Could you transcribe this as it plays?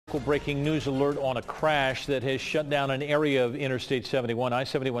Breaking news alert on a crash that has shut down an area of Interstate 71.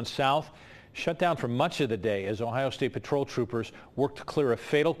 I-71 South shut down for much of the day as Ohio State Patrol troopers worked to clear a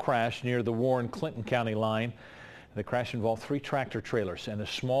fatal crash near the Warren-Clinton County line. The crash involved 3 tractor trailers and a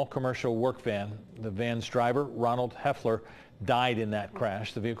small commercial work van. The van's driver, Ronald Heffler, died in that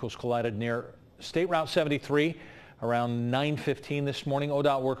crash. The vehicles collided near State Route 73 around 9:15 this morning.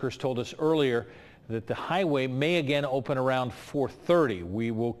 ODOT workers told us earlier that the highway may again open around 4:30.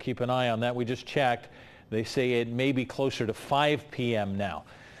 We will keep an eye on that. We just checked. They say it may be closer to 5 p.m. now.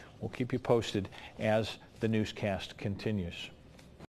 We'll keep you posted as the newscast continues.